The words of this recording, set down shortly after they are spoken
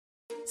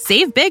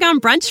Save big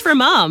on brunch for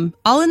mom,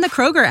 all in the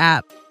Kroger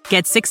app.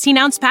 Get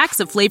 16-ounce packs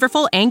of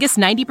flavorful Angus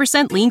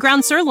 90% lean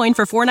ground sirloin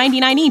for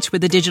 $4.99 each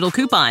with a digital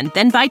coupon.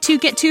 Then buy 2,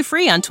 get 2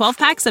 free on 12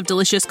 packs of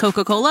delicious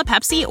Coca-Cola,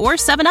 Pepsi, or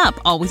 7-Up,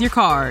 all with your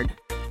card.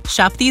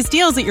 Shop these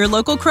deals at your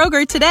local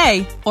Kroger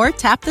today, or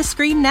tap the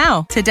screen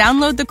now to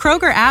download the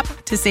Kroger app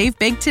to save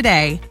big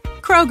today.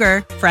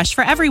 Kroger, fresh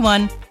for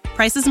everyone.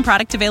 Prices and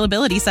product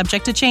availability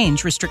subject to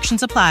change.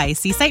 Restrictions apply.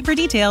 See site for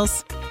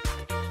details.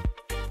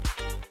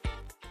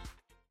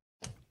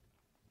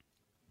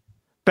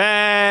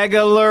 Bag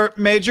alert,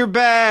 major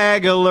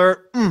bag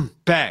alert.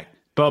 Bag.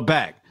 All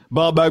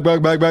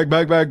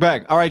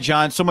right,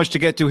 John, so much to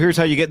get to. Here's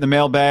how you get in the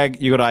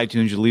mailbag. You go to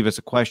iTunes, you leave us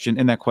a question.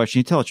 In that question,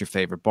 you tell us your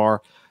favorite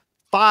bar.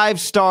 5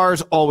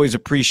 stars, always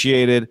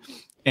appreciated.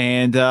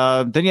 And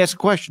then you ask a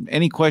question.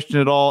 Any question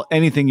at all,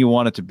 anything you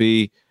want it to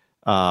be,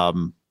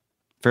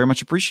 very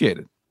much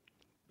appreciated.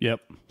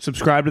 Yep.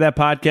 Subscribe to that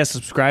podcast.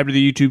 Subscribe to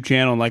the YouTube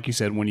channel. And like you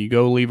said, when you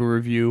go leave a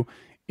review,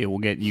 it will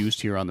get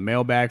used here on the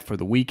mailbag for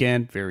the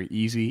weekend. Very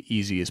easy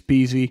as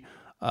peasy.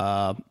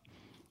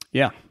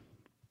 Yeah.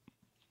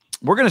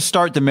 We're going to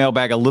start the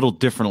mailbag a little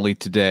differently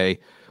today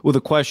with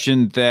a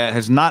question that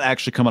has not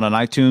actually come out on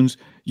iTunes.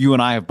 You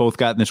and I have both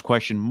gotten this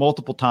question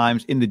multiple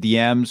times in the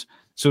DMs.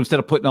 So instead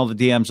of putting all the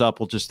DMs up,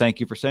 we'll just thank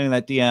you for sending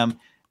that DM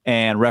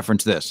and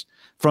reference this.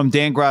 From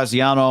Dan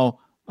Graziano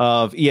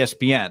of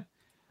ESPN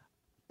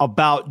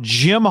about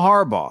Jim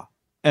Harbaugh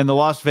and the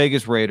Las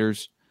Vegas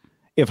Raiders.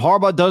 If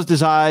Harbaugh does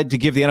decide to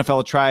give the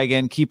NFL a try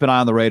again, keep an eye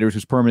on the Raiders,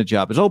 whose permanent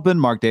job is open.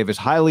 Mark Davis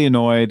highly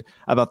annoyed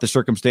about the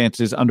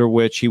circumstances under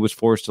which he was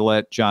forced to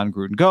let John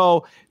Gruden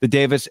go. The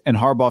Davis and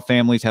Harbaugh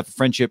families have a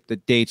friendship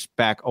that dates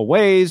back a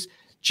ways.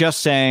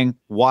 Just saying,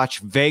 watch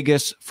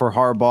Vegas for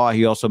Harbaugh.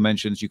 He also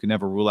mentions you can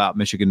never rule out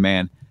Michigan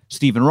man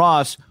Stephen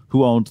Ross,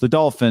 who owns the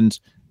Dolphins,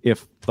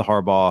 if the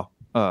Harbaugh,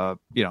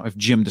 if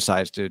Jim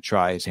decides to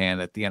try his hand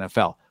at the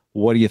NFL.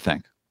 What do you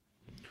think?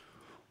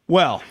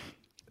 Well,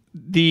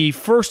 the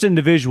first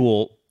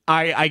individual,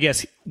 I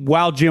guess,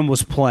 while Jim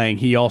was playing,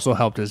 he also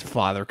helped his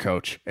father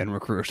coach and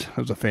recruit. It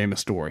was a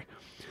famous story.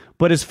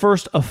 But his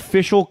first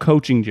official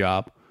coaching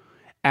job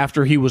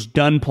after he was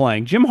done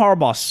playing, Jim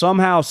Harbaugh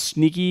somehow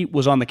sneaky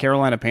was on the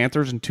Carolina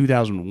Panthers in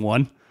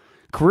 2001.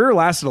 Career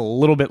lasted a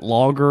little bit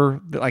longer.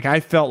 Like,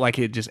 I felt like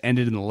it just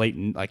ended in the late,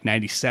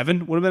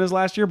 97 would have been his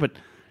last year. But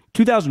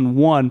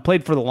 2001,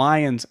 played for the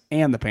Lions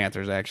and the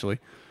Panthers, actually.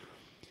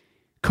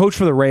 Coach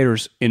for the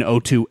Raiders in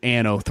 02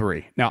 and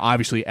 03. Now,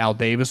 obviously, Al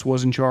Davis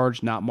was in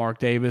charge, not Mark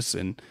Davis.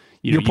 And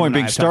your point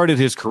being, started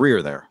his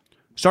career there.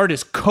 Started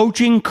his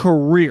coaching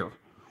career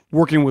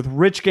working with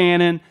Rich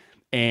Gannon,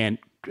 and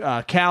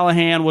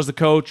Callahan was the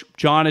coach.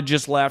 John had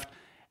just left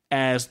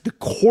as the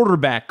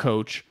quarterback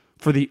coach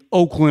for the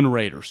Oakland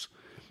Raiders.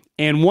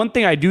 And one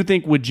thing I do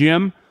think with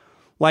Jim,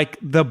 like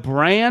the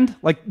brand,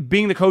 like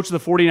being the coach of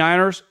the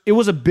 49ers, it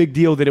was a big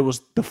deal that it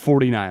was the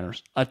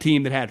 49ers, a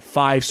team that had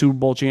 5 Super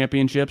Bowl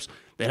championships,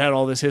 that had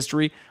all this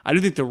history. I do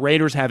think the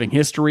Raiders having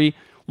history.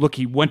 Look,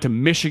 he went to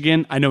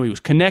Michigan. I know he was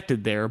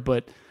connected there,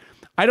 but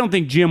I don't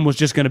think Jim was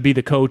just going to be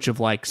the coach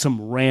of like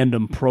some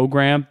random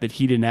program that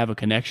he didn't have a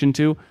connection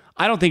to.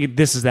 I don't think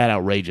this is that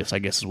outrageous, I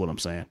guess is what I'm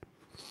saying.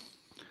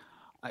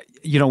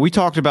 We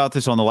talked about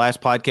this on the last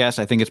podcast.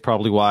 I think it's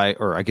probably why,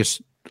 or I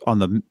guess on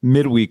the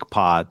midweek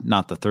pod,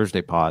 not the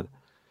Thursday pod.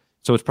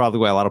 So it's probably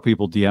why a lot of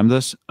people DM'd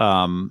us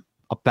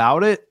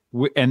about it.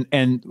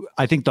 And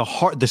I think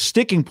the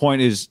sticking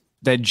point is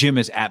that Jim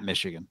is at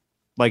Michigan.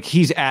 Like,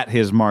 he's at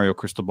his Mario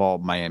Cristobal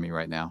Miami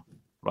right now,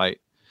 right?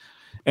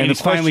 And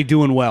he's finally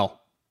doing well.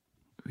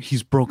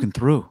 He's broken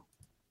through.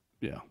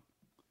 Yeah.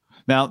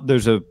 Now,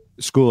 there's a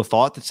school of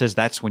thought that says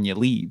that's when you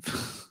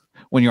leave.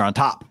 When you're on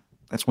top,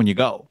 that's when you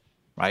go,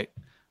 right?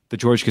 The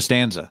George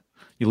Costanza.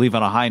 You leave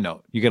on a high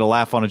note. You get a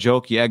laugh on a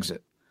joke, you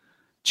exit.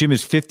 Jim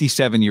is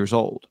 57 years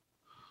old.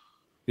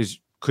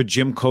 Could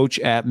Jim coach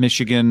at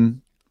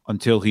Michigan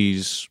until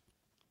he's,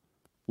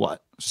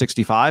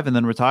 65 and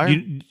then retire?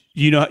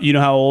 You know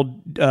how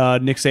old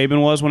Nick Saban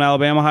was when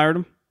Alabama hired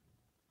him?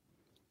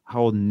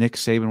 How old Nick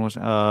Saban was?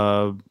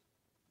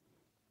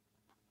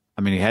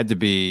 He had to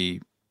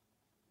be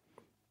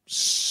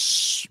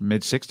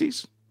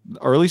mid-60s?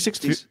 Early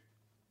 60s?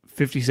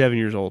 57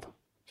 years old.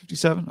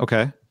 57?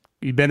 Okay.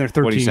 He'd been there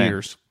 13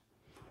 years.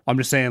 I'm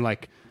just saying,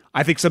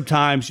 I think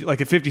sometimes,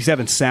 at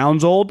 57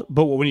 sounds old,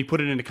 but when you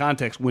put it into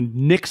context, when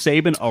Nick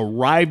Saban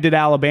arrived at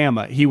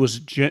Alabama, he was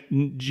Jim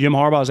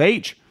Harbaugh's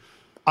age.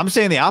 I'm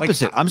saying the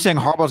opposite. I'm saying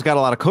Harbaugh's got a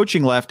lot of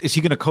coaching left. Is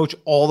he going to coach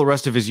all the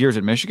rest of his years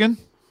at Michigan?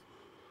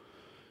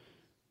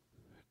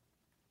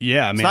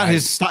 Yeah,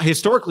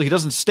 historically, he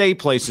doesn't stay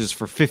places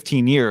for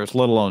 15 years,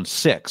 let alone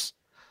 6.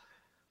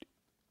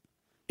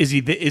 Is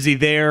he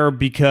there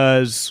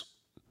because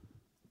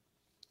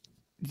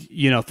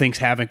things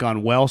haven't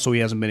gone well, so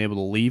he hasn't been able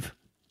to leave?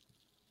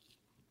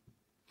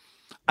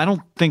 I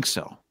don't think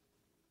so.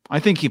 I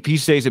think if he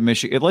stays at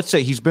Michigan, let's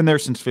say he's been there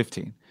since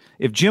 15.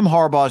 If Jim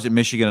Harbaugh's at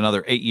Michigan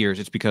another 8 years,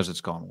 it's because it's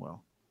gone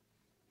well.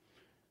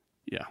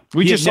 Yeah.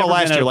 We just saw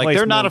last year,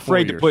 they're not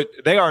afraid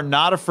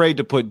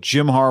to put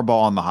Jim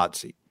Harbaugh on the hot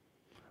seat.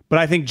 But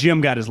I think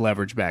Jim got his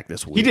leverage back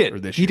this week. He did. Or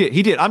this He year. did.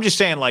 He did. I'm just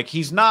saying, like,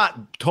 he's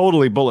not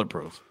totally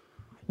bulletproof.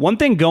 One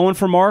thing going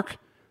for Mark,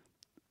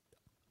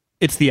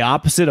 it's the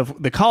opposite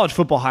of the college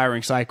football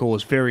hiring cycle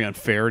is very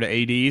unfair to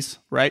ADs,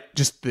 right?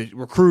 Just the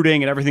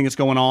recruiting and everything that's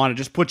going on, it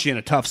just puts you in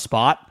a tough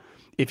spot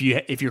if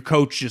your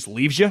coach just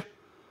leaves you,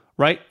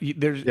 right?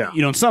 There's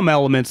in some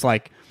elements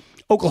like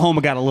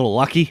Oklahoma got a little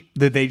lucky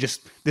that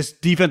this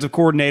defensive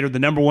coordinator, the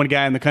number one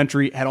guy in the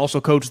country, had also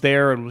coached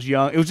there and was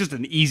young. It was just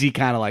an easy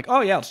kind of like,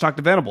 oh yeah, let's talk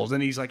to Venables.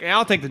 And he's like, hey,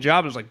 I'll take the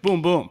job. And it's like,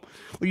 boom, boom.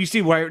 Well, you see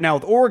right now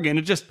with Oregon,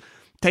 it just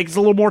takes a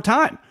little more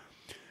time.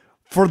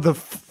 For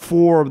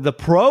the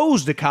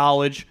pros to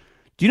college,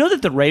 do you know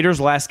that the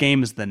Raiders' last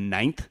game is the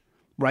 9th,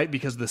 right?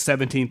 Because of the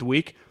 17th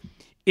week.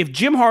 If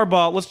Jim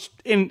Harbaugh,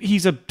 and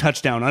he's a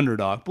touchdown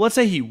underdog, but let's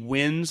say he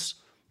wins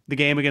the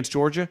game against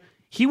Georgia,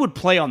 he would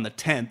play on the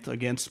 10th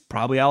against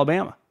probably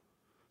Alabama.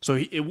 So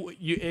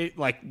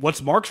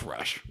what's Mark's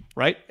rush,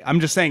 right?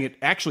 I'm just saying it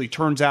actually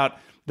turns out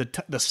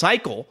the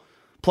cycle,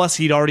 plus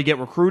he'd already get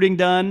recruiting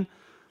done,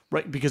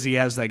 right? Because he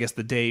has, I guess,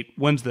 the date.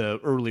 When's the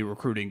early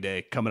recruiting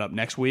day coming up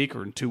next week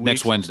or in 2 weeks?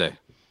 Next Wednesday.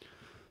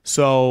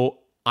 So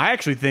I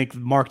actually think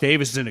Mark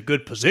Davis is in a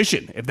good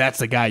position if that's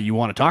the guy you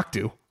want to talk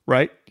to,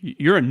 right?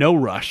 You're in no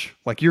rush.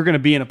 Like you're going to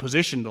be in a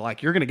position to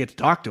you're going to get to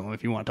talk to him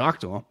if you want to talk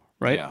to him,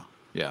 right?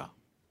 Yeah.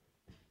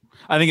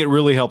 I think it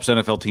really helps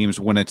NFL teams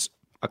when it's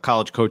a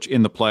college coach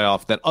in the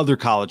playoff that other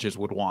colleges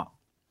would want.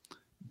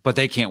 But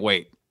they can't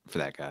wait for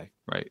that guy,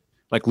 right?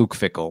 Like Luke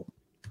Fickell,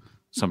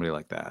 somebody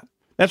like that.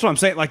 That's what I'm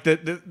saying. Like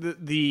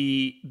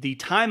the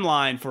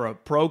timeline for a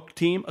pro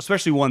team,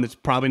 especially one that's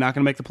probably not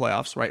going to make the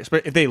playoffs, right?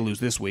 If they lose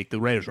this week, the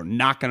Raiders are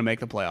not going to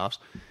make the playoffs.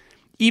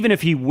 Even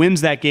if he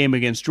wins that game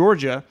against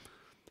Georgia,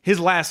 his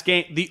last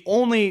game,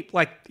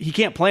 he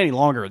can't play any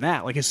longer than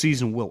that. Like his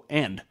season will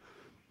end.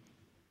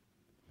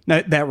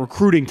 Now, that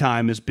recruiting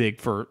time is big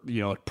for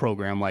a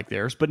program like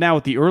theirs, but now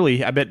with the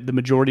early, I bet the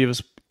majority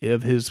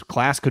of his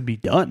class could be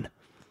done.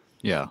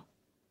 Yeah.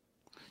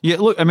 Yeah,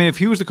 look, I mean, if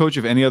he was the coach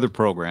of any other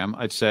program,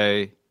 I'd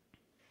say,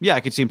 yeah, I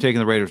could see him taking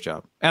the Raiders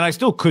job. And I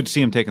still could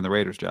see him taking the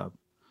Raiders job.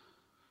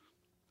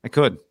 I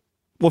could.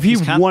 Well, if he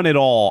won it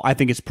all, I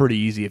think it's pretty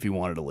easy if he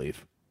wanted to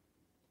leave.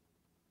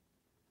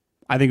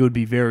 I think it would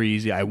be very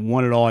easy. I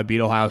won it all. I beat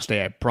Ohio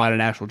State. I brought a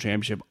national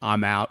championship.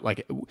 I'm out.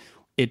 Like,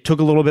 it took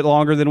a little bit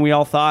longer than we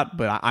all thought,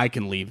 but I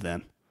can leave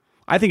then.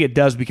 I think it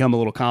does become a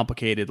little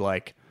complicated.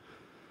 Like,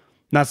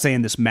 not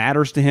saying this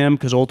matters to him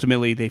because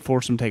ultimately they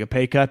forced him to take a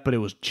pay cut, but it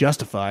was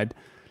justified.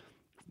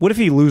 What if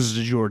he loses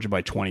to Georgia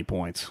by 20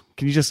 points?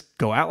 Can you just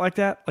go out like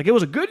that? Like it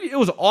was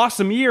an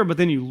awesome year, but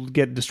then you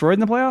get destroyed in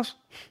the playoffs?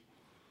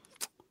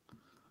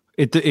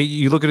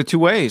 You look at it two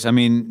ways. I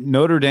mean,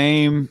 Notre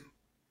Dame,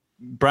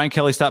 Brian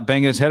Kelly stopped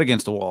banging his head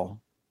against the wall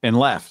and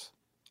left.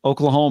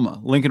 Oklahoma,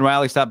 Lincoln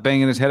Riley stopped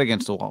banging his head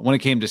against the wall when it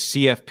came to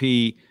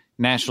CFP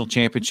national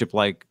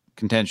championship-like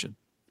contention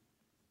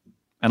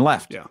and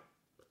left. Yeah.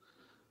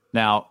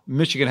 Now,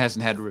 Michigan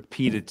hasn't had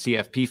repeated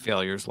CFP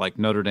failures like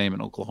Notre Dame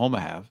and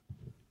Oklahoma have.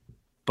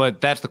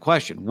 But that's the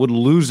question. Would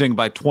losing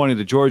by 20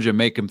 to Georgia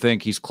make him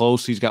think he's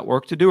close, he's got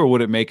work to do, or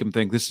would it make him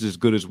think this is as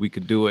good as we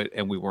could do it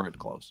and we weren't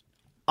close?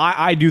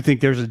 I do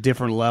think there's a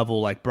different level,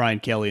 like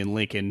Brian Kelly and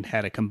Lincoln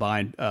had a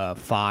combined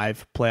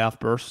 5 playoff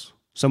bursts.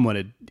 Someone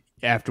had,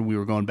 after we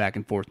were going back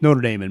and forth,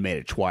 Notre Dame had made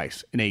it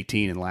twice in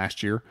 2018 and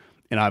last year,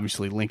 and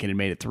obviously Lincoln had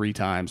made it 3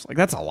 times. Like,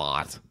 that's a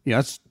lot.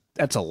 That's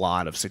a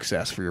lot of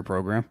success for your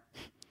program.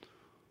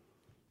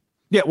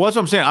 Yeah, well, that's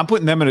what I'm saying. I'm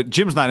putting them in a –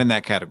 Jim's not in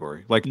that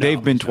category. Like,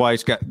 they've been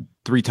twice, got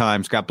 3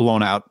 times, got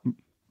blown out.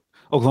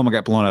 Oklahoma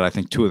got blown out, I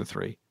think, 2 of the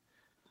 3.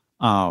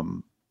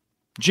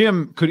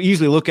 Jim could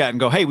easily look at it and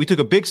go, hey, we took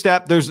a big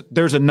step.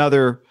 There's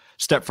another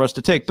step for us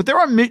to take. But there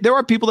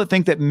are people that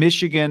think that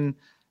Michigan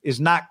is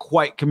not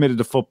quite committed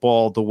to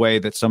football the way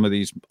that some of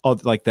these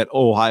 – like that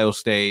Ohio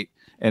State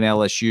and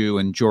LSU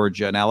and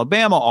Georgia and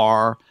Alabama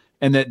are,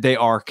 and that they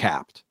are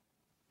capped.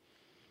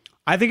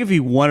 I think if he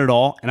won it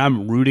all, and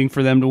I'm rooting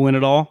for them to win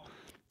it all,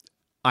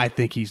 I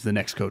think he's the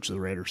next coach of the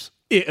Raiders,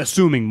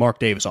 assuming Mark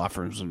Davis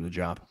offers him the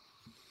job.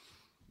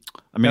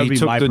 I mean, he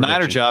took the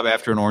Niner job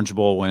after an Orange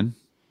Bowl win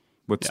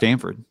with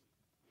Stanford.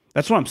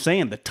 That's what I'm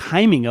saying. The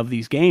timing of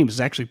these games is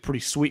actually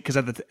pretty sweet because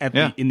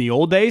in the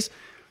old days,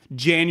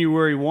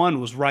 January 1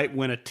 was right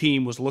when a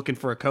team was looking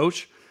for a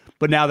coach,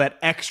 but now that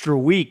extra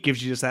week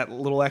gives you just that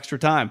little extra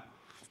time.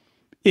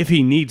 If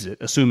he needs it,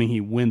 assuming he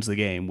wins the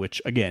game,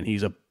 which, again,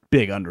 he's a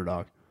big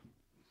underdog.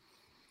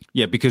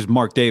 Yeah, because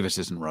Mark Davis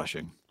isn't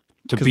rushing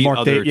to beat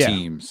other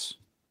teams.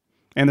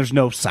 And there's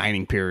no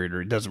signing period,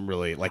 or it doesn't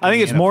really like. I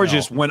think it's more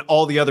just when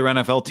all the other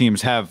NFL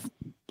teams have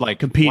like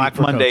competing Black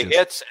Monday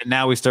hits, and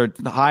now we start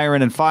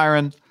hiring and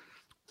firing.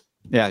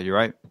 Yeah, you're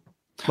right.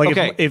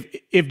 Like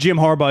if Jim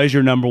Harbaugh is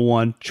your number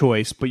one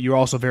choice, but you're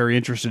also very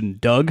interested in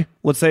Doug,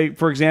 let's say,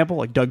 for example,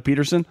 like Doug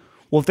Peterson.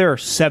 Well, if there are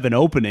 7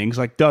 openings,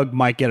 like Doug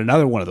might get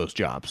another one of those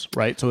jobs,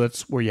 right? So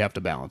that's where you have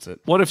to balance it.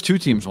 What if 2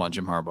 teams want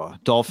Jim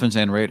Harbaugh, Dolphins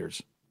and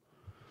Raiders?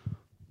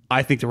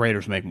 I think the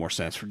Raiders make more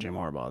sense for Jim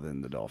Harbaugh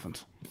than the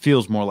Dolphins.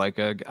 Feels more like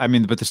but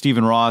the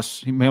Stephen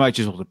Ross, he might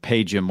just be able to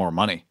pay Jim more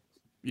money.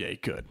 Yeah, he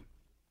could.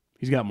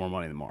 He's got more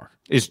money than Mark.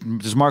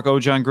 Does Mark owe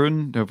John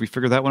Gruden? Have we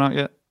figured that one out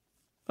yet?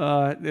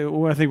 I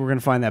think we're going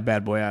to find that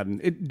bad boy out.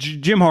 And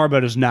Jim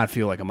Harbaugh does not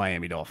feel like a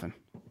Miami Dolphin.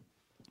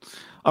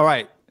 All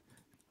right.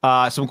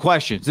 Some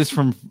questions. This is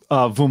from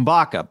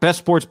Vumbaka. Best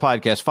sports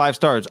podcast, 5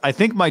 stars. I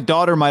think my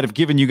daughter might have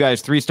given you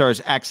guys 3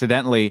 stars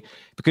accidentally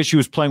because she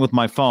was playing with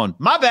my phone.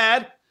 My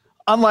bad.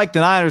 Unlike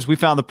the Niners, we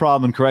found the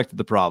problem and corrected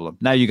the problem.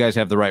 Now you guys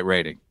have the right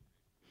rating.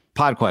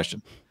 Pod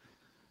question.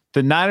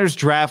 The Niners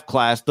draft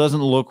class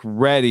doesn't look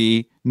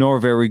ready nor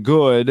very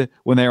good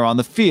when they are on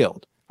the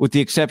field, with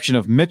the exception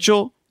of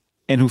Mitchell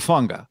and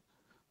Hufanga.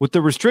 With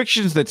the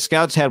restrictions that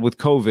scouts had with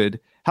COVID,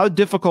 how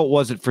difficult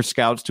was it for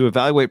scouts to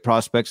evaluate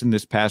prospects in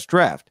this past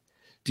draft?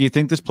 Do you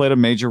think this played a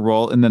major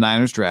role in the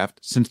Niners draft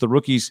since the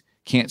rookies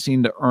can't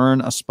seem to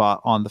earn a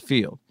spot on the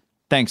field?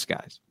 Thanks,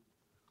 guys.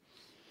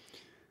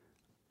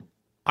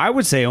 I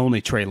would say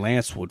only Trey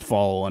Lance would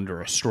fall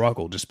under a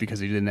struggle just because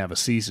he didn't have a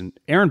season.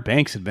 Aaron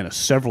Banks had been a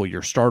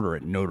several-year starter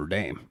at Notre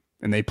Dame,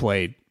 and they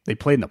played in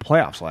the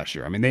playoffs last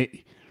year. I mean,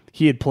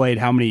 he had played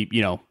how many,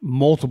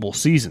 multiple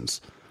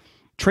seasons.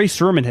 Trey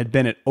Sermon had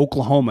been at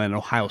Oklahoma and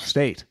Ohio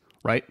State,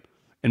 right,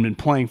 and been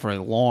playing for a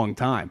long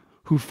time.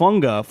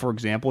 Hufanga, for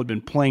example, had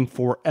been playing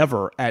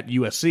forever at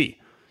USC.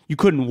 You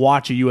couldn't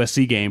watch a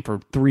USC game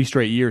for 3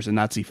 straight years and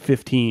not see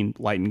 15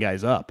 lighting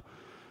guys up.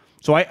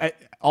 So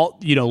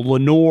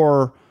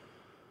Lenore,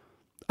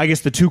 I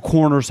guess the 2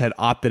 corners had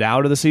opted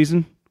out of the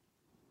season.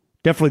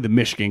 Definitely the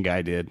Michigan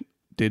guy did.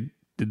 Did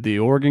the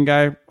Oregon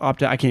guy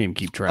opt out? I can't even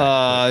keep track.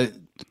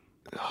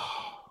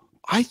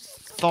 I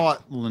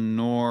thought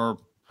Lenore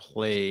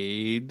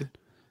played,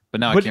 but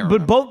now I can't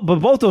remember. But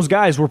both those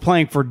guys were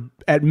playing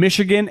at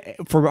Michigan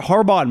for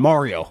Harbaugh and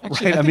Mario.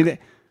 Actually, right?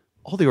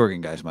 All the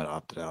Oregon guys might have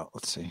opted out.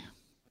 Let's see.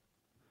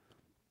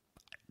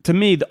 To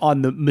me,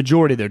 on the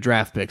majority of their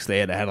draft picks, they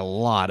had a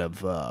lot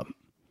of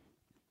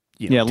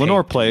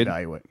Lenore played.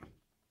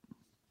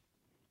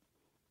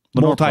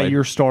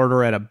 Multi-year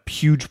starter at a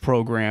huge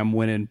program,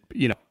 winning,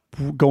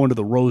 going to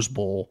the Rose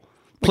Bowl.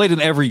 Played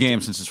in every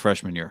game since his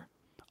freshman year.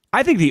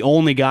 I think the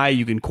only guy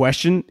you can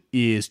question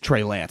is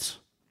Trey Lance,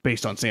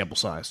 based on sample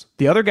size.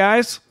 The other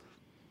guys,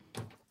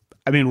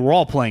 we're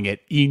all playing at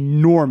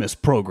enormous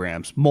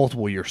programs,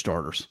 multiple-year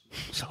starters.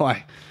 So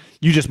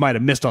you just might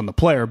have missed on the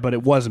player, but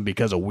it wasn't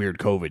because of weird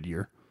COVID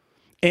year.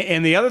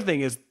 And the other thing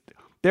is,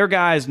 their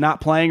guys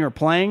not playing or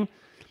playing,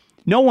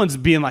 no one's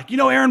being like,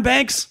 Aaron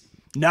Banks,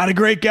 not a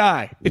great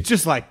guy. It's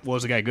just like,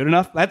 was the guy good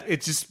enough?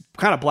 It's just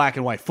kind of black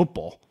and white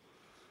football.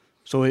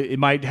 So it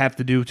might have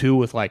to do, too,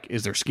 with,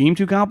 is their scheme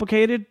too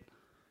complicated?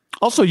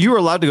 Also, you were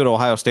allowed to go to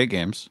Ohio State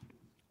games.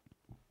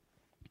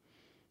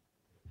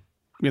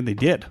 Yeah, they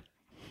did.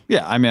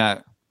 Yeah,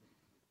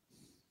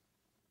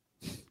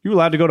 you were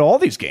allowed to go to all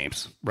these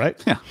games,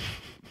 right? Yeah.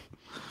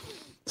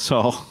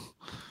 So,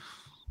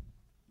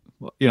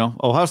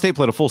 Ohio State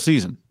played a full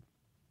season.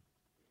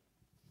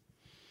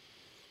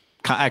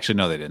 Actually,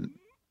 no, they didn't.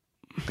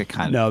 They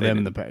kind of. No, them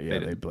in the past. Yeah,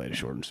 they played a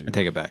shortened season. I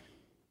take it back.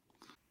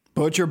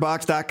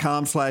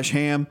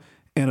 ButcherBox.com/ham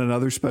and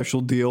another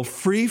special deal.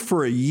 Free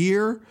for a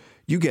year.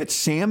 You get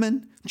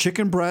salmon,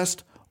 chicken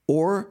breast,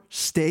 or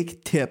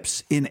steak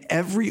tips in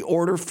every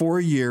order for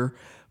a year,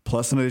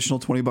 plus an additional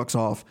 $20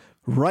 off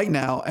right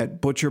now at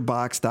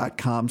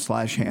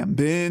ButcherBox.com/ham.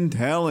 Been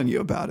telling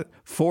you about it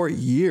for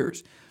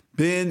years.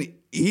 Been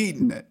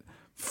eating it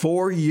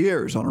for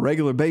years on a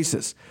regular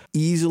basis.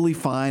 Easily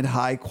find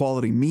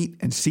high-quality meat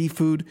and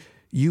seafood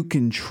you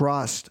can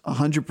trust.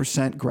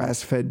 100%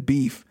 grass-fed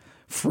beef,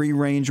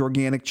 free-range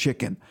organic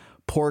chicken,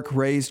 pork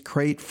raised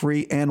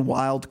crate-free and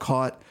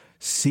wild-caught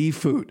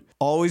seafood.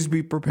 Always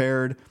be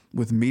prepared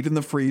with meat in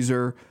the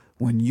freezer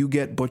when you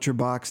get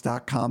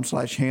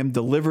ButcherBox.com/ham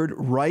delivered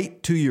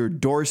right to your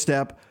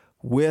doorstep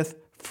with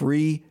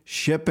free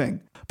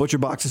shipping.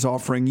 ButcherBox is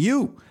offering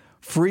you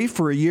free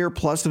for a year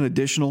plus an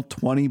additional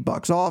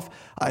 $20 off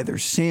either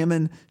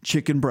salmon,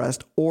 chicken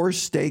breast, or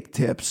steak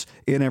tips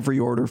in every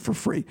order for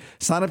free.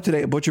 Sign up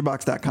today at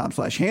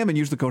ButcherBox.com/ham and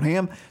use the code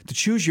HAM to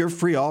choose your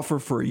free offer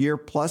for a year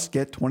plus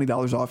get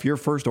 $20 off your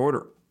first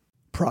order.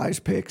 Prize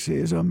Picks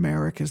is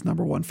America's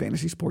 #1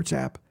 fantasy sports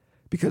app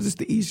because it's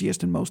the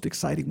easiest and most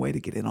exciting way to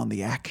get in on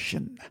the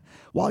action.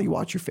 While you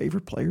watch your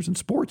favorite players in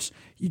sports,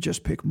 you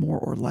just pick more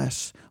or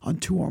less on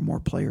 2 or more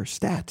player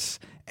stats,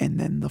 and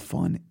then the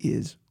fun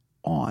is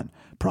on.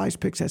 Prize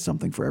Picks has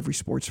something for every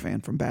sports fan,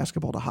 from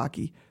basketball to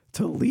hockey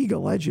to League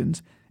of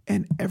Legends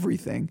and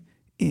everything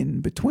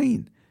in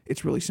between.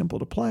 It's really simple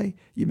to play.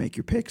 You make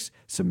your picks,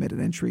 submit an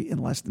entry in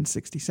less than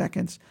 60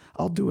 seconds.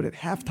 I'll do it at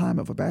halftime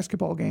of a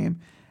basketball game,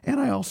 and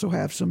I also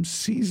have some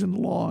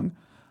season-long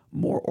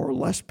more or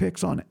less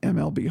picks on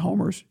MLB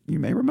homers. You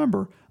may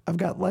remember I've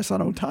got less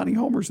on Ohtani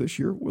homers this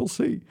year. We'll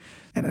see.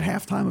 And at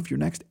halftime of your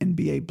next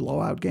NBA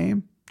blowout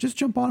game, just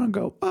jump on and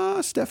go,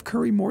 Steph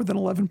Curry more than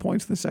 11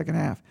 points in the second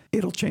half.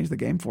 It'll change the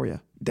game for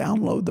you.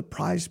 Download the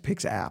Prize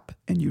Picks app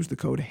and use the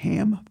code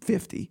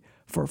HAM50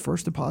 for a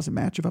first deposit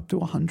match of up to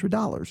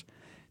 $100.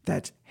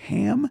 That's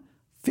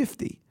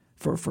HAM50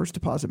 for a first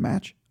deposit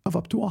match of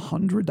up to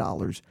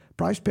 $100.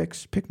 Prize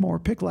Picks, pick more,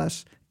 pick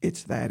less.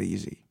 It's that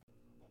easy.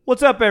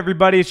 What's up,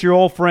 everybody? It's your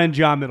old friend,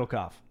 John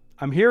Middlecoff.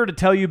 I'm here to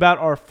tell you about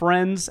our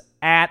friends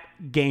at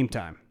Game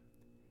Time.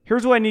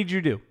 Here's what I need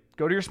you to do.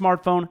 Go to your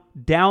smartphone,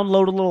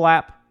 download a little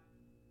app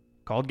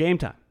called Game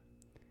Time.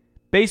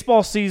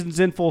 Baseball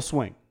season's in full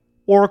swing.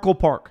 Oracle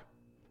Park.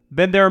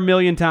 Been there a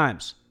million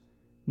times.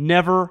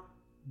 Never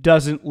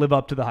doesn't live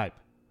up to the hype.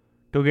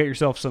 Go get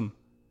yourself some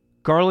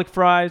garlic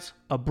fries,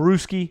 a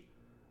brewski,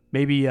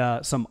 maybe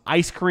some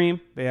ice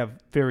cream. They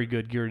have very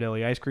good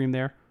Ghirardelli ice cream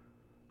there.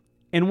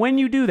 And when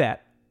you do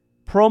that,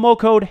 promo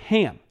code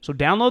HAM. So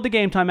download the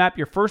Game Time app.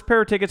 Your first pair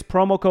of tickets,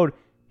 promo code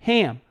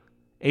HAM,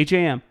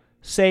 H-A-M,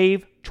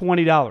 save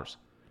 $20.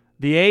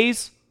 The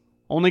A's,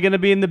 only going to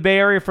be in the Bay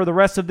Area for the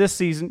rest of this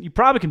season. You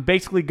probably can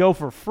basically go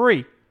for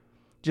free.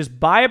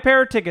 Just buy a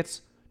pair of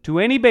tickets to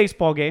any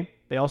baseball game.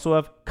 They also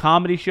have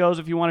comedy shows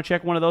if you want to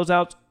check one of those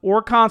out,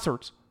 or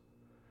concerts.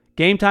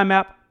 Game Time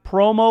app,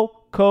 promo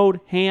code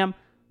HAM,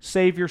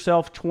 save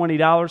yourself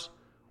 $20.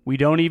 We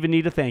don't even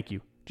need a thank you.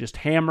 Just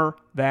hammer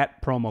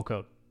that promo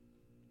code.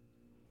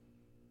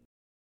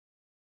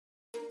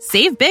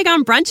 Save big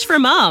on brunch for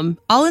mom,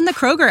 all in the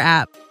Kroger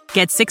app.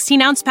 Get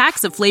 16-ounce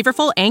packs of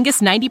flavorful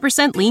Angus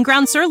 90% lean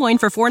ground sirloin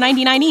for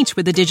 $4.99 each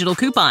with a digital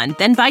coupon.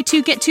 Then buy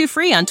 2, get 2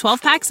 free on 12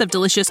 packs of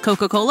delicious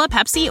Coca-Cola,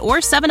 Pepsi, or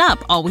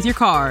 7-Up, all with your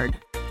card.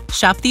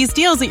 Shop these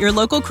deals at your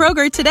local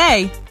Kroger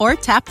today, or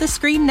tap the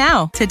screen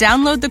now to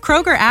download the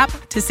Kroger app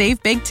to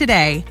save big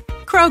today.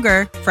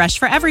 Kroger, fresh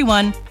for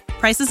everyone.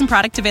 Prices and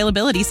product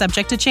availability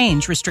subject to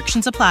change.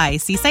 Restrictions apply.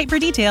 See site for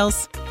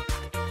details.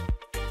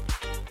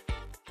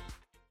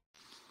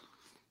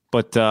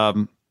 But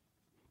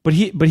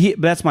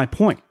that's my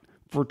point.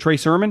 For Trey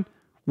Sermon,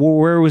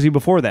 where was he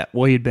before that?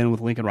 Well, he had been with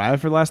Lincoln Riley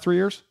for the last 3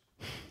 years.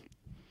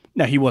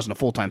 Now, he wasn't a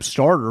full-time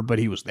starter, but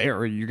he was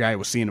there. Your guy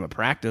was seeing him at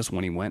practice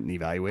when he went and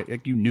evaluated.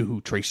 Like, you knew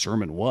who Trey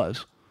Sermon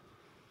was.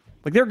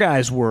 Like, their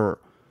guys were,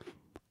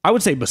 I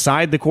would say,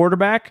 beside the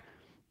quarterback,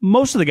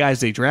 most of the guys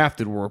they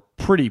drafted were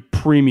pretty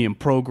premium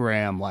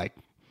program, like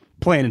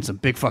playing in some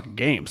big fucking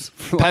games.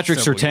 Patrick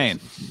Surtain.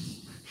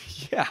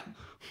 Yeah.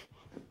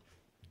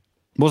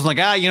 Wasn't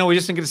like, we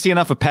just didn't get to see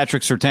enough of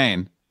Patrick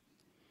Surtain.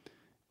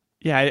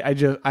 Yeah, I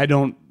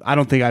don't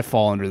think I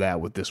fall under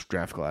that with this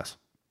draft class.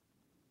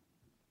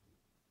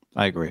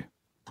 I agree.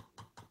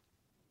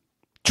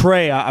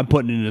 Trey, I'm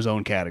putting in his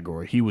own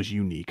category. He was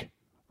unique,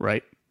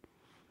 right?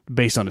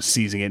 Based on his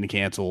season getting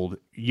canceled,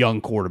 young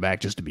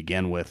quarterback just to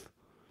begin with.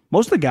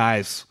 Most of the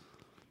guys,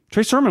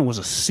 Trey Sermon was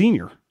a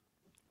senior.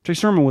 I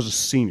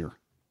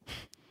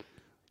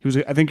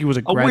think he was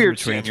a graduate weird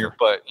transfer. Senior,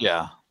 but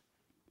yeah.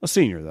 A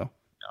senior, though.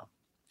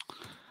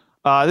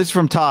 This is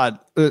from Todd.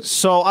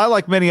 So I,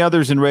 like many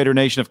others in Raider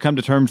Nation, have come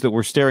to terms that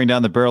we're staring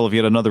down the barrel of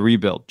yet another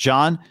rebuild.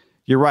 John,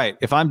 you're right.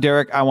 If I'm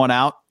Derek, I want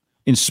out.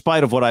 In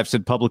spite of what I've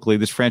said publicly,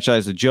 this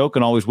franchise is a joke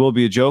and always will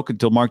be a joke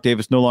until Mark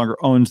Davis no longer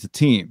owns the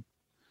team.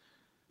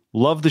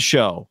 Love the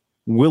show.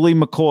 Willie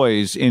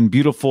McCoy's in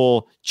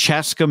beautiful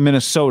Chaska,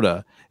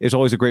 Minnesota is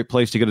always a great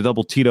place to get a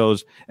double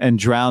Tito's and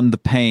drown the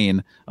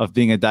pain of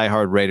being a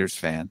diehard Raiders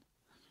fan.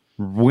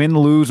 Win,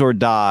 lose, or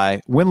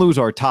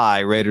tie,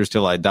 Raiders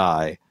till I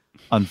die,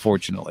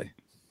 unfortunately.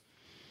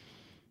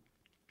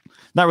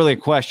 Not really a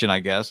question,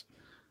 I guess,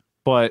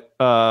 but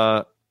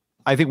I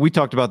think we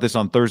talked about this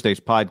on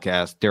Thursday's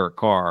podcast, Derek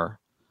Carr.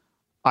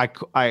 I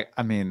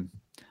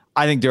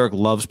think Derek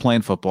loves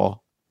playing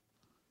football.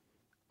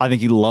 I think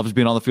he loves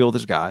being on the field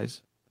with his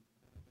guys.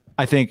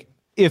 I think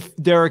if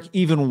Derek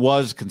even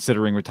was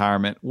considering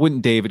retirement,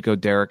 wouldn't David go,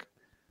 Derek?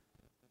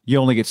 You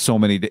only get so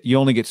many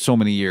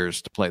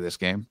years to play this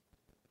game,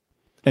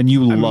 and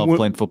you love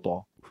playing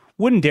football.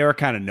 Wouldn't Derek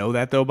kind of know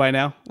that though by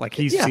now? Like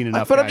he's seen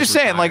enough. But I'm just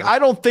saying, like I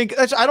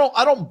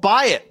don't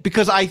buy it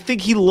because I think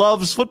he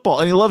loves football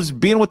and he loves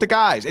being with the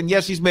guys. And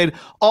yes, he's made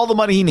all the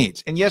money he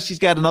needs, and yes, he's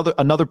got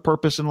another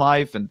purpose in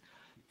life, and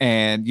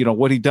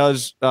what he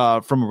does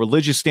from a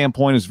religious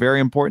standpoint is very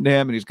important to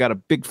him, and he's got a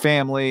big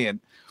family, and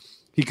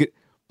he could.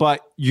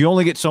 But you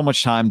only get so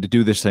much time to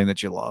do this thing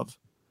that you love.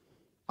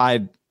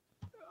 I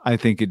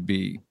think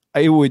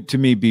it would to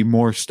me be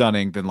more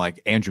stunning than like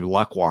Andrew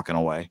Luck walking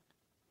away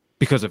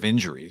because of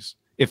injuries.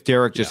 If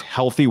Derek just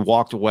healthy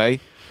walked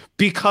away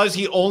because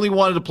he only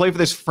wanted to play for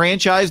this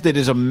franchise that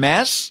is a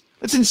mess,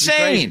 that's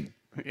insane.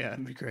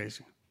 It'd be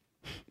crazy.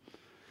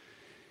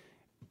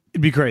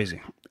 It'd be crazy.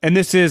 And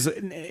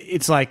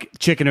it's like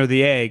chicken or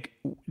the egg.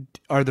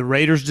 Are the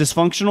Raiders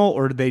dysfunctional,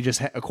 or did they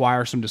just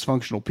acquire some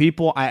dysfunctional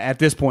people? At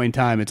this point in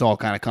time, it's all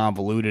kind of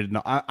convoluted.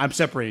 And I'm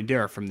separating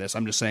Derek from this.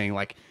 I'm just saying,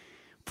 like,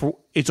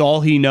 it's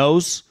all he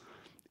knows.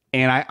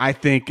 And I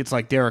think it's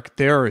like, Derek,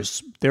 there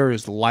is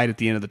light at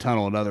the end of the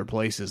tunnel in other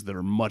places that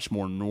are much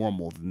more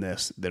normal than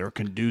this, that are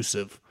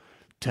conducive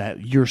to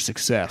your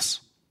success.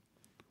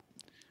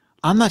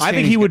 I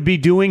think he would be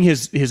doing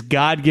his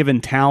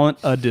God-given talent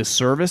a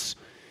disservice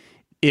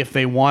if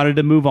they wanted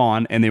to move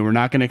on and they were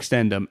not going to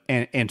extend him.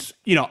 And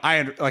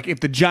if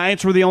the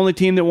Giants were the only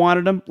team that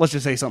wanted him, let's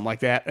just say something like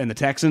that, and the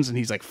Texans, and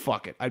he's like,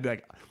 fuck it. I'd be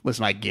like,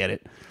 listen, I get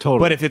it. Totally.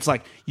 But if it's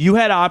like you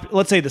had,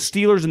 let's say the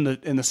Steelers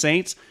and the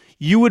Saints,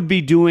 you would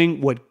be doing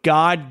what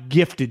God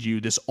gifted you,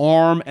 this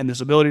arm and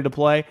this ability to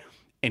play.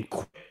 and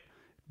quit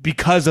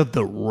because of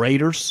the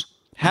Raiders.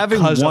 Having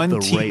Because of one the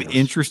team Raiders.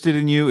 interested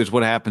in you is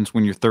what happens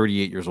when you're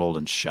 38 years old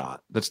and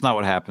shot. That's not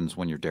what happens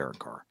when you're Derek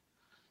Carr.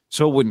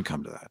 So it wouldn't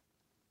come to that.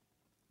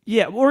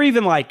 Yeah, or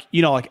even like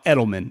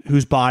Edelman,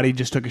 whose body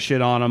just took a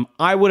shit on him.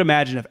 I would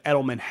imagine if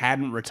Edelman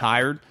hadn't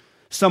retired,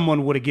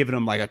 someone would have given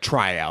him like a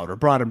tryout or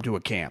brought him to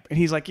a camp. And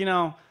he's like,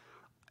 I'm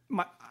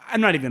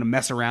not even going to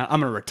mess around. I'm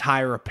going to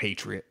retire a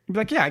Patriot. You'd be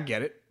like, yeah, I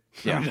get it.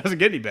 Yeah. It doesn't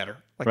get any better.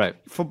 Like Right.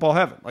 football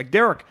heaven. Like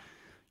Derek,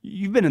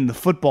 you've been in the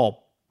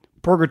football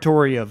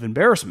purgatory of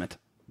embarrassment.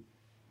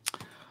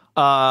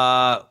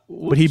 But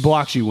he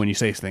blocks you when you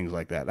say things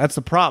like that. That's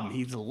the problem.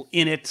 He's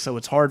in it, so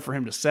it's hard for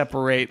him to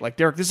separate. Like,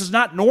 Derek, this is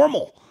not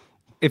normal.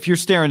 If you're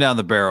staring down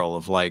the barrel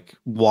of like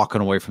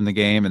walking away from the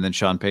game and then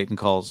Sean Payton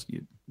calls,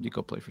 you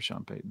go play for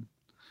Sean Payton.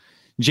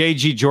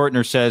 JG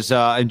Jortner says,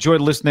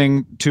 enjoyed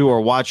listening to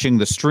or watching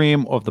the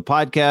stream of the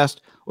podcast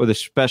or the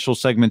special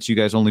segments you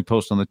guys only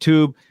post on the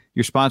tube.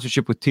 Your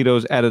sponsorship with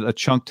Tito's added a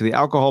chunk to the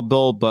alcohol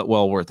bill, but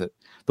well worth it.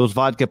 Those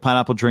vodka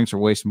pineapple drinks are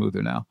way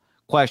smoother now.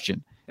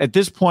 Question. At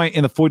this point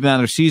in the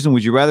 49ers season,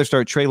 would you rather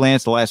start Trey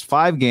Lance the last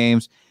 5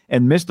 games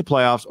and miss the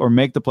playoffs or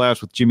make the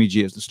playoffs with Jimmy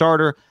G as the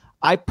starter?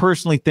 I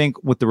personally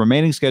think with the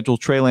remaining schedule,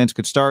 Trey Lance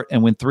could start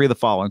and win 3 of the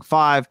following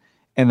 5,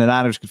 and the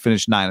Niners could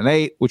finish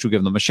 9-8, which will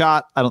give them a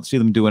shot. I don't see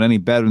them doing any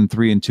better than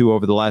 3-2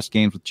 over the last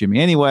games with Jimmy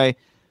anyway.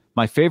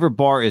 My favorite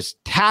bar is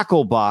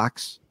Tackle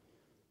Box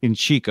in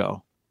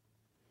Chico.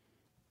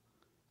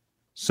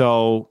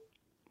 So,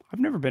 I've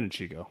never been to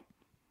Chico.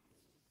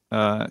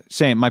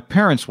 same. My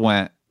parents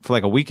went for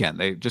like a weekend.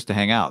 They just to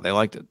hang out. They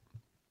liked it.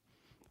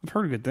 I've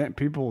heard a good thing.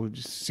 People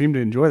just seem to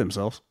enjoy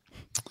themselves.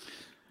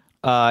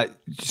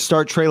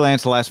 Start Trey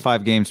Lance the last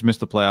 5 games, miss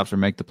the playoffs, or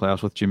make the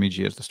playoffs with Jimmy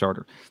G as the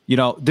starter.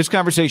 This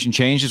conversation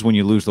changes when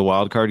you lose the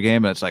wild card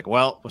game, and it's like,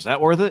 well, was that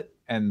worth it?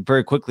 And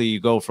very quickly you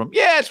go from,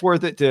 yeah, it's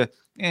worth it to,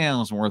 yeah, it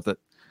wasn't worth it.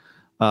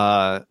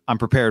 I'm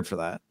prepared for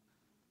that.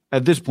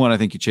 At this point, I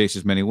think you chase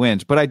as many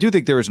wins, but I do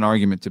think there is an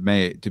argument to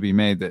be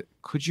made that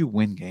could you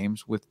win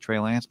games with Trey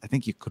Lance? I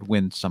think you could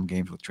win some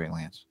games with Trey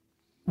Lance.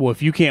 Well,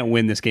 if you can't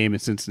win this game in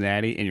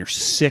Cincinnati and you're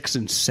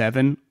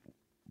 6-7,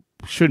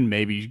 shouldn't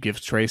maybe you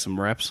give Trey some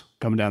reps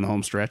coming down the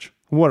home stretch?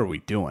 What are we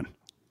doing?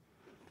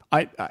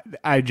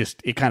 I just,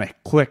 it kind of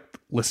clicked.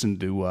 Listen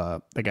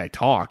to the guy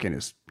talk in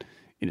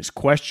his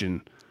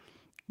question,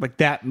 like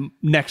that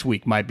next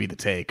week might be the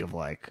take of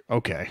like,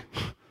 okay.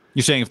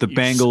 You're saying if the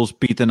Bengals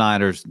beat the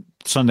Niners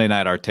Sunday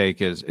night, our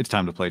take is it's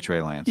time to play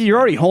Trey Lance. You're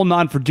already holding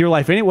on for dear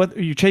life anyway. Are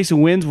you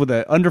chasing wins with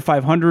an under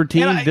 500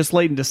 team this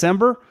late in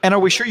December? And are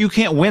we sure you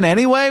can't win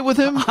anyway with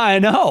him? I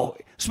know.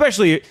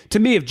 Especially to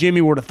me, if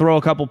Jimmy were to throw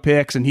a couple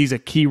picks and he's a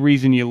key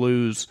reason you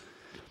lose,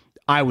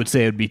 I would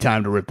say it would be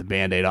time to rip the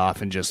Band-Aid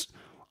off and just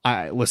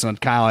listen,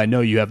 Kyle, I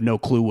know you have no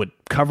clue what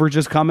coverage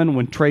is coming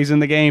when Trey's in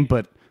the game,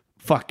 but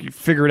fuck, you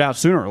figure it out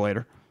sooner or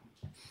later.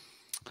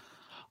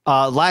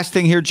 Last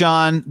thing here,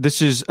 John,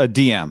 this is a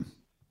DM.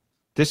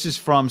 This is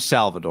from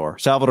Salvador.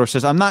 Salvador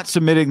says, I'm not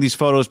submitting these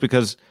photos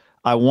because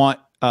I want,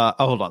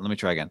 hold on, let me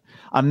try again.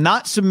 I'm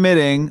not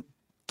submitting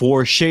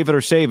for Shave It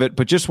or Save It,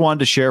 but just wanted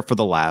to share for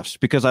the laughs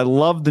because I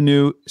love the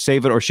new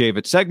Save It or Shave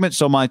It segment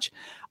so much.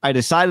 I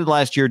decided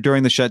last year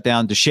during the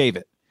shutdown to shave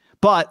it.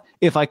 But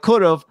if I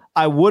could have,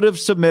 I would have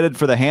submitted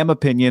for the ham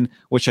opinion,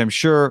 which I'm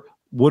sure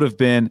would have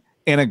been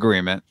in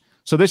agreement.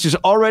 So this is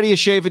already a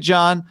shave it,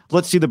 John.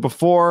 Let's see the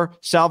before.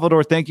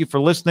 Salvador, thank you for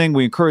listening.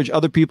 We encourage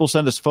other people,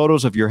 send us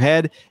photos of your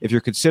head if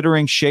you're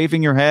considering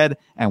shaving your head,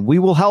 and we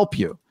will help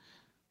you.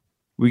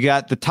 We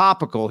got the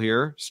topical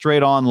here,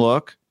 straight on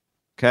look.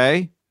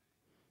 Okay.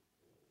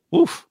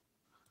 Oof.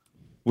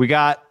 We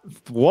got,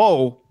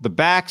 the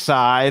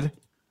backside.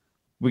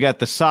 We got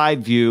the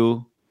side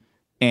view,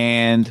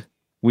 and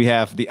we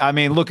have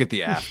look at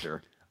the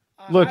after.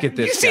 Look at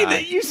this guy.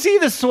 You see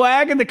the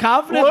swag and the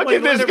confidence? Look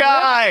at this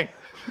guy.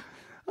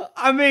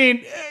 I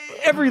mean,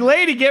 every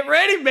lady, get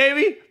ready,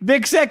 baby.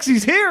 Big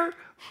Sexy's here.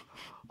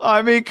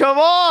 I mean, come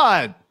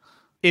on.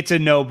 It's a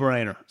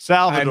no-brainer.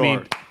 Salvador. I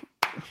mean,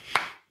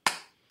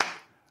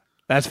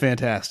 that's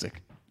fantastic.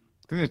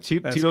 Think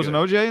Tito's and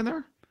OJ in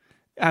there?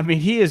 I mean,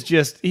 he is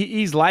just,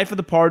 he's life of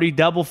the party,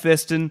 double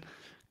fisting,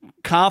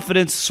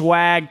 confidence,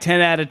 swag, 10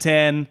 out of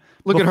 10.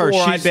 Look at her.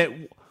 I bet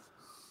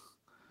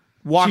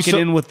walking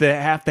in with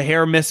half the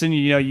hair missing,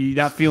 you're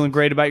not feeling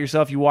great about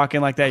yourself. You walk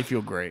in like that, you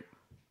feel great.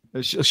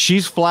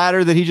 She's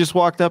flattered that he just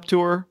walked up to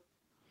her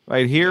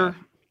right here. Yeah.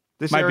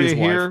 This might area be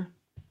here.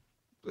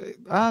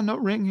 No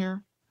ring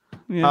here.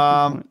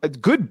 Yeah, a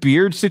good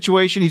beard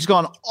situation. He's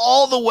gone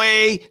all the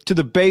way to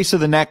the base of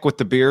the neck with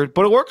the beard,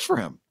 but it works for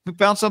him. We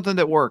found something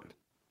that worked.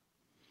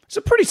 It's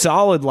a pretty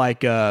solid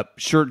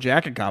shirt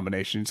jacket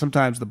combination.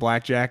 Sometimes the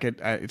black jacket,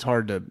 it's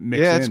hard to mix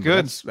in. Yeah, it's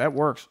good. That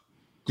works.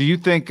 Do you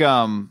think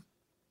do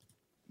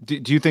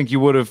you think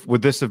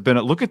would this have been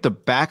look at the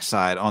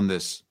backside on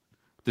this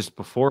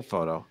before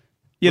photo?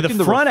 Yeah,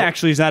 the front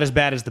actually is not as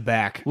bad as the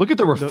back. Look at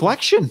the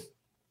reflection.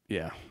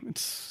 Yeah,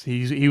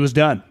 he was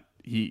done.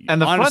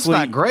 And the front's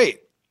not great.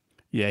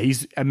 Yeah,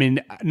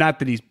 not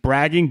that he's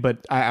bragging,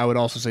 but I would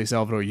also say,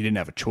 Salvador, you didn't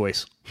have a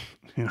choice.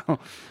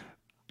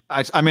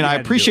 I mean, I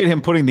appreciate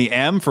him putting the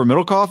M for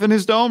Middlecoff in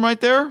his dome right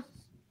there,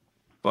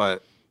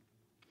 but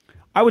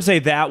I would say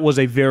that was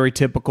a very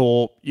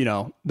typical,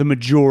 the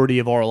majority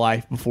of our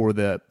life before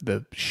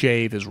the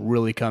shave has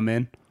really come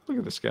in. Look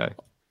at this guy.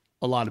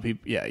 A lot of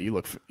people,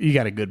 you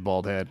got a good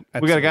bald head.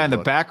 We got a guy in the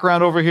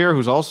background over here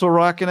who's also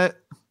rocking it.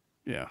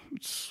 Yeah.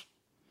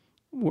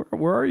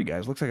 Where are you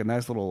guys? Looks like a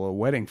nice little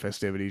wedding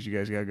festivities you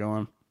guys got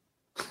going.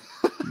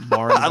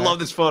 I love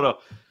this photo.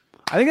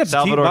 I think that's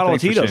Salvador, a bottle of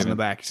thanks for Tito's in shaving. the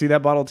back. See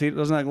that bottle of Tito's?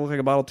 Doesn't that look like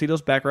a bottle of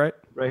Tito's back right?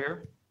 Right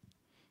here?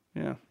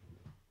 Yeah.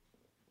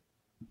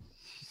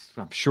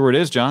 I'm sure it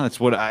is, John. It's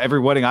what every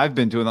wedding I've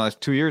been to in the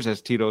last 2 years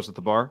has Tito's at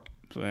the bar.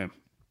 Same.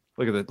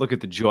 Look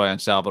at the joy on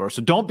Salvador.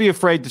 So don't be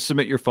afraid to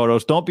submit your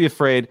photos. Don't be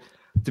afraid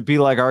to be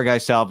like our guy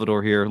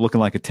Salvador here, looking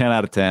like a 10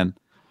 out of 10.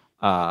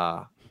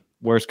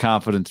 Wears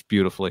confidence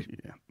beautifully.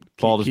 Yeah.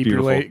 Bald is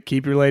beautiful.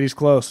 Keep your ladies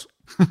close.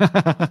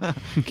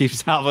 Keep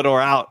Salvador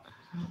out.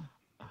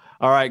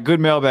 All right, good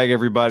mailbag,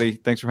 everybody.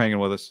 Thanks for hanging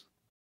with us.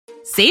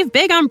 Save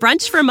big on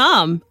brunch for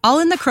mom, all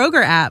in the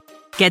Kroger app.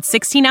 Get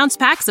 16-ounce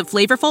packs of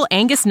flavorful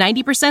Angus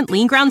 90%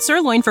 lean ground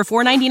sirloin for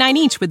 $4.99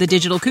 each with a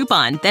digital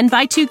coupon. Then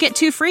buy 2, get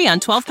 2 free on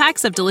 12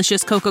 packs of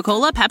delicious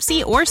Coca-Cola,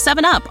 Pepsi, or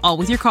 7-Up, all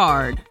with your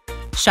card.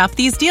 Shop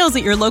these deals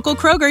at your local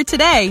Kroger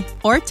today,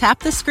 or tap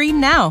the screen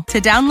now to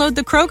download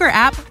the Kroger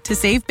app to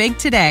save big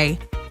today.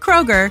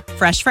 Kroger,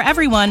 fresh for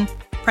everyone.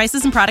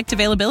 Prices and product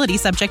availability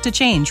subject to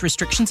change.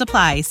 Restrictions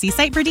apply. See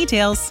site for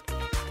details.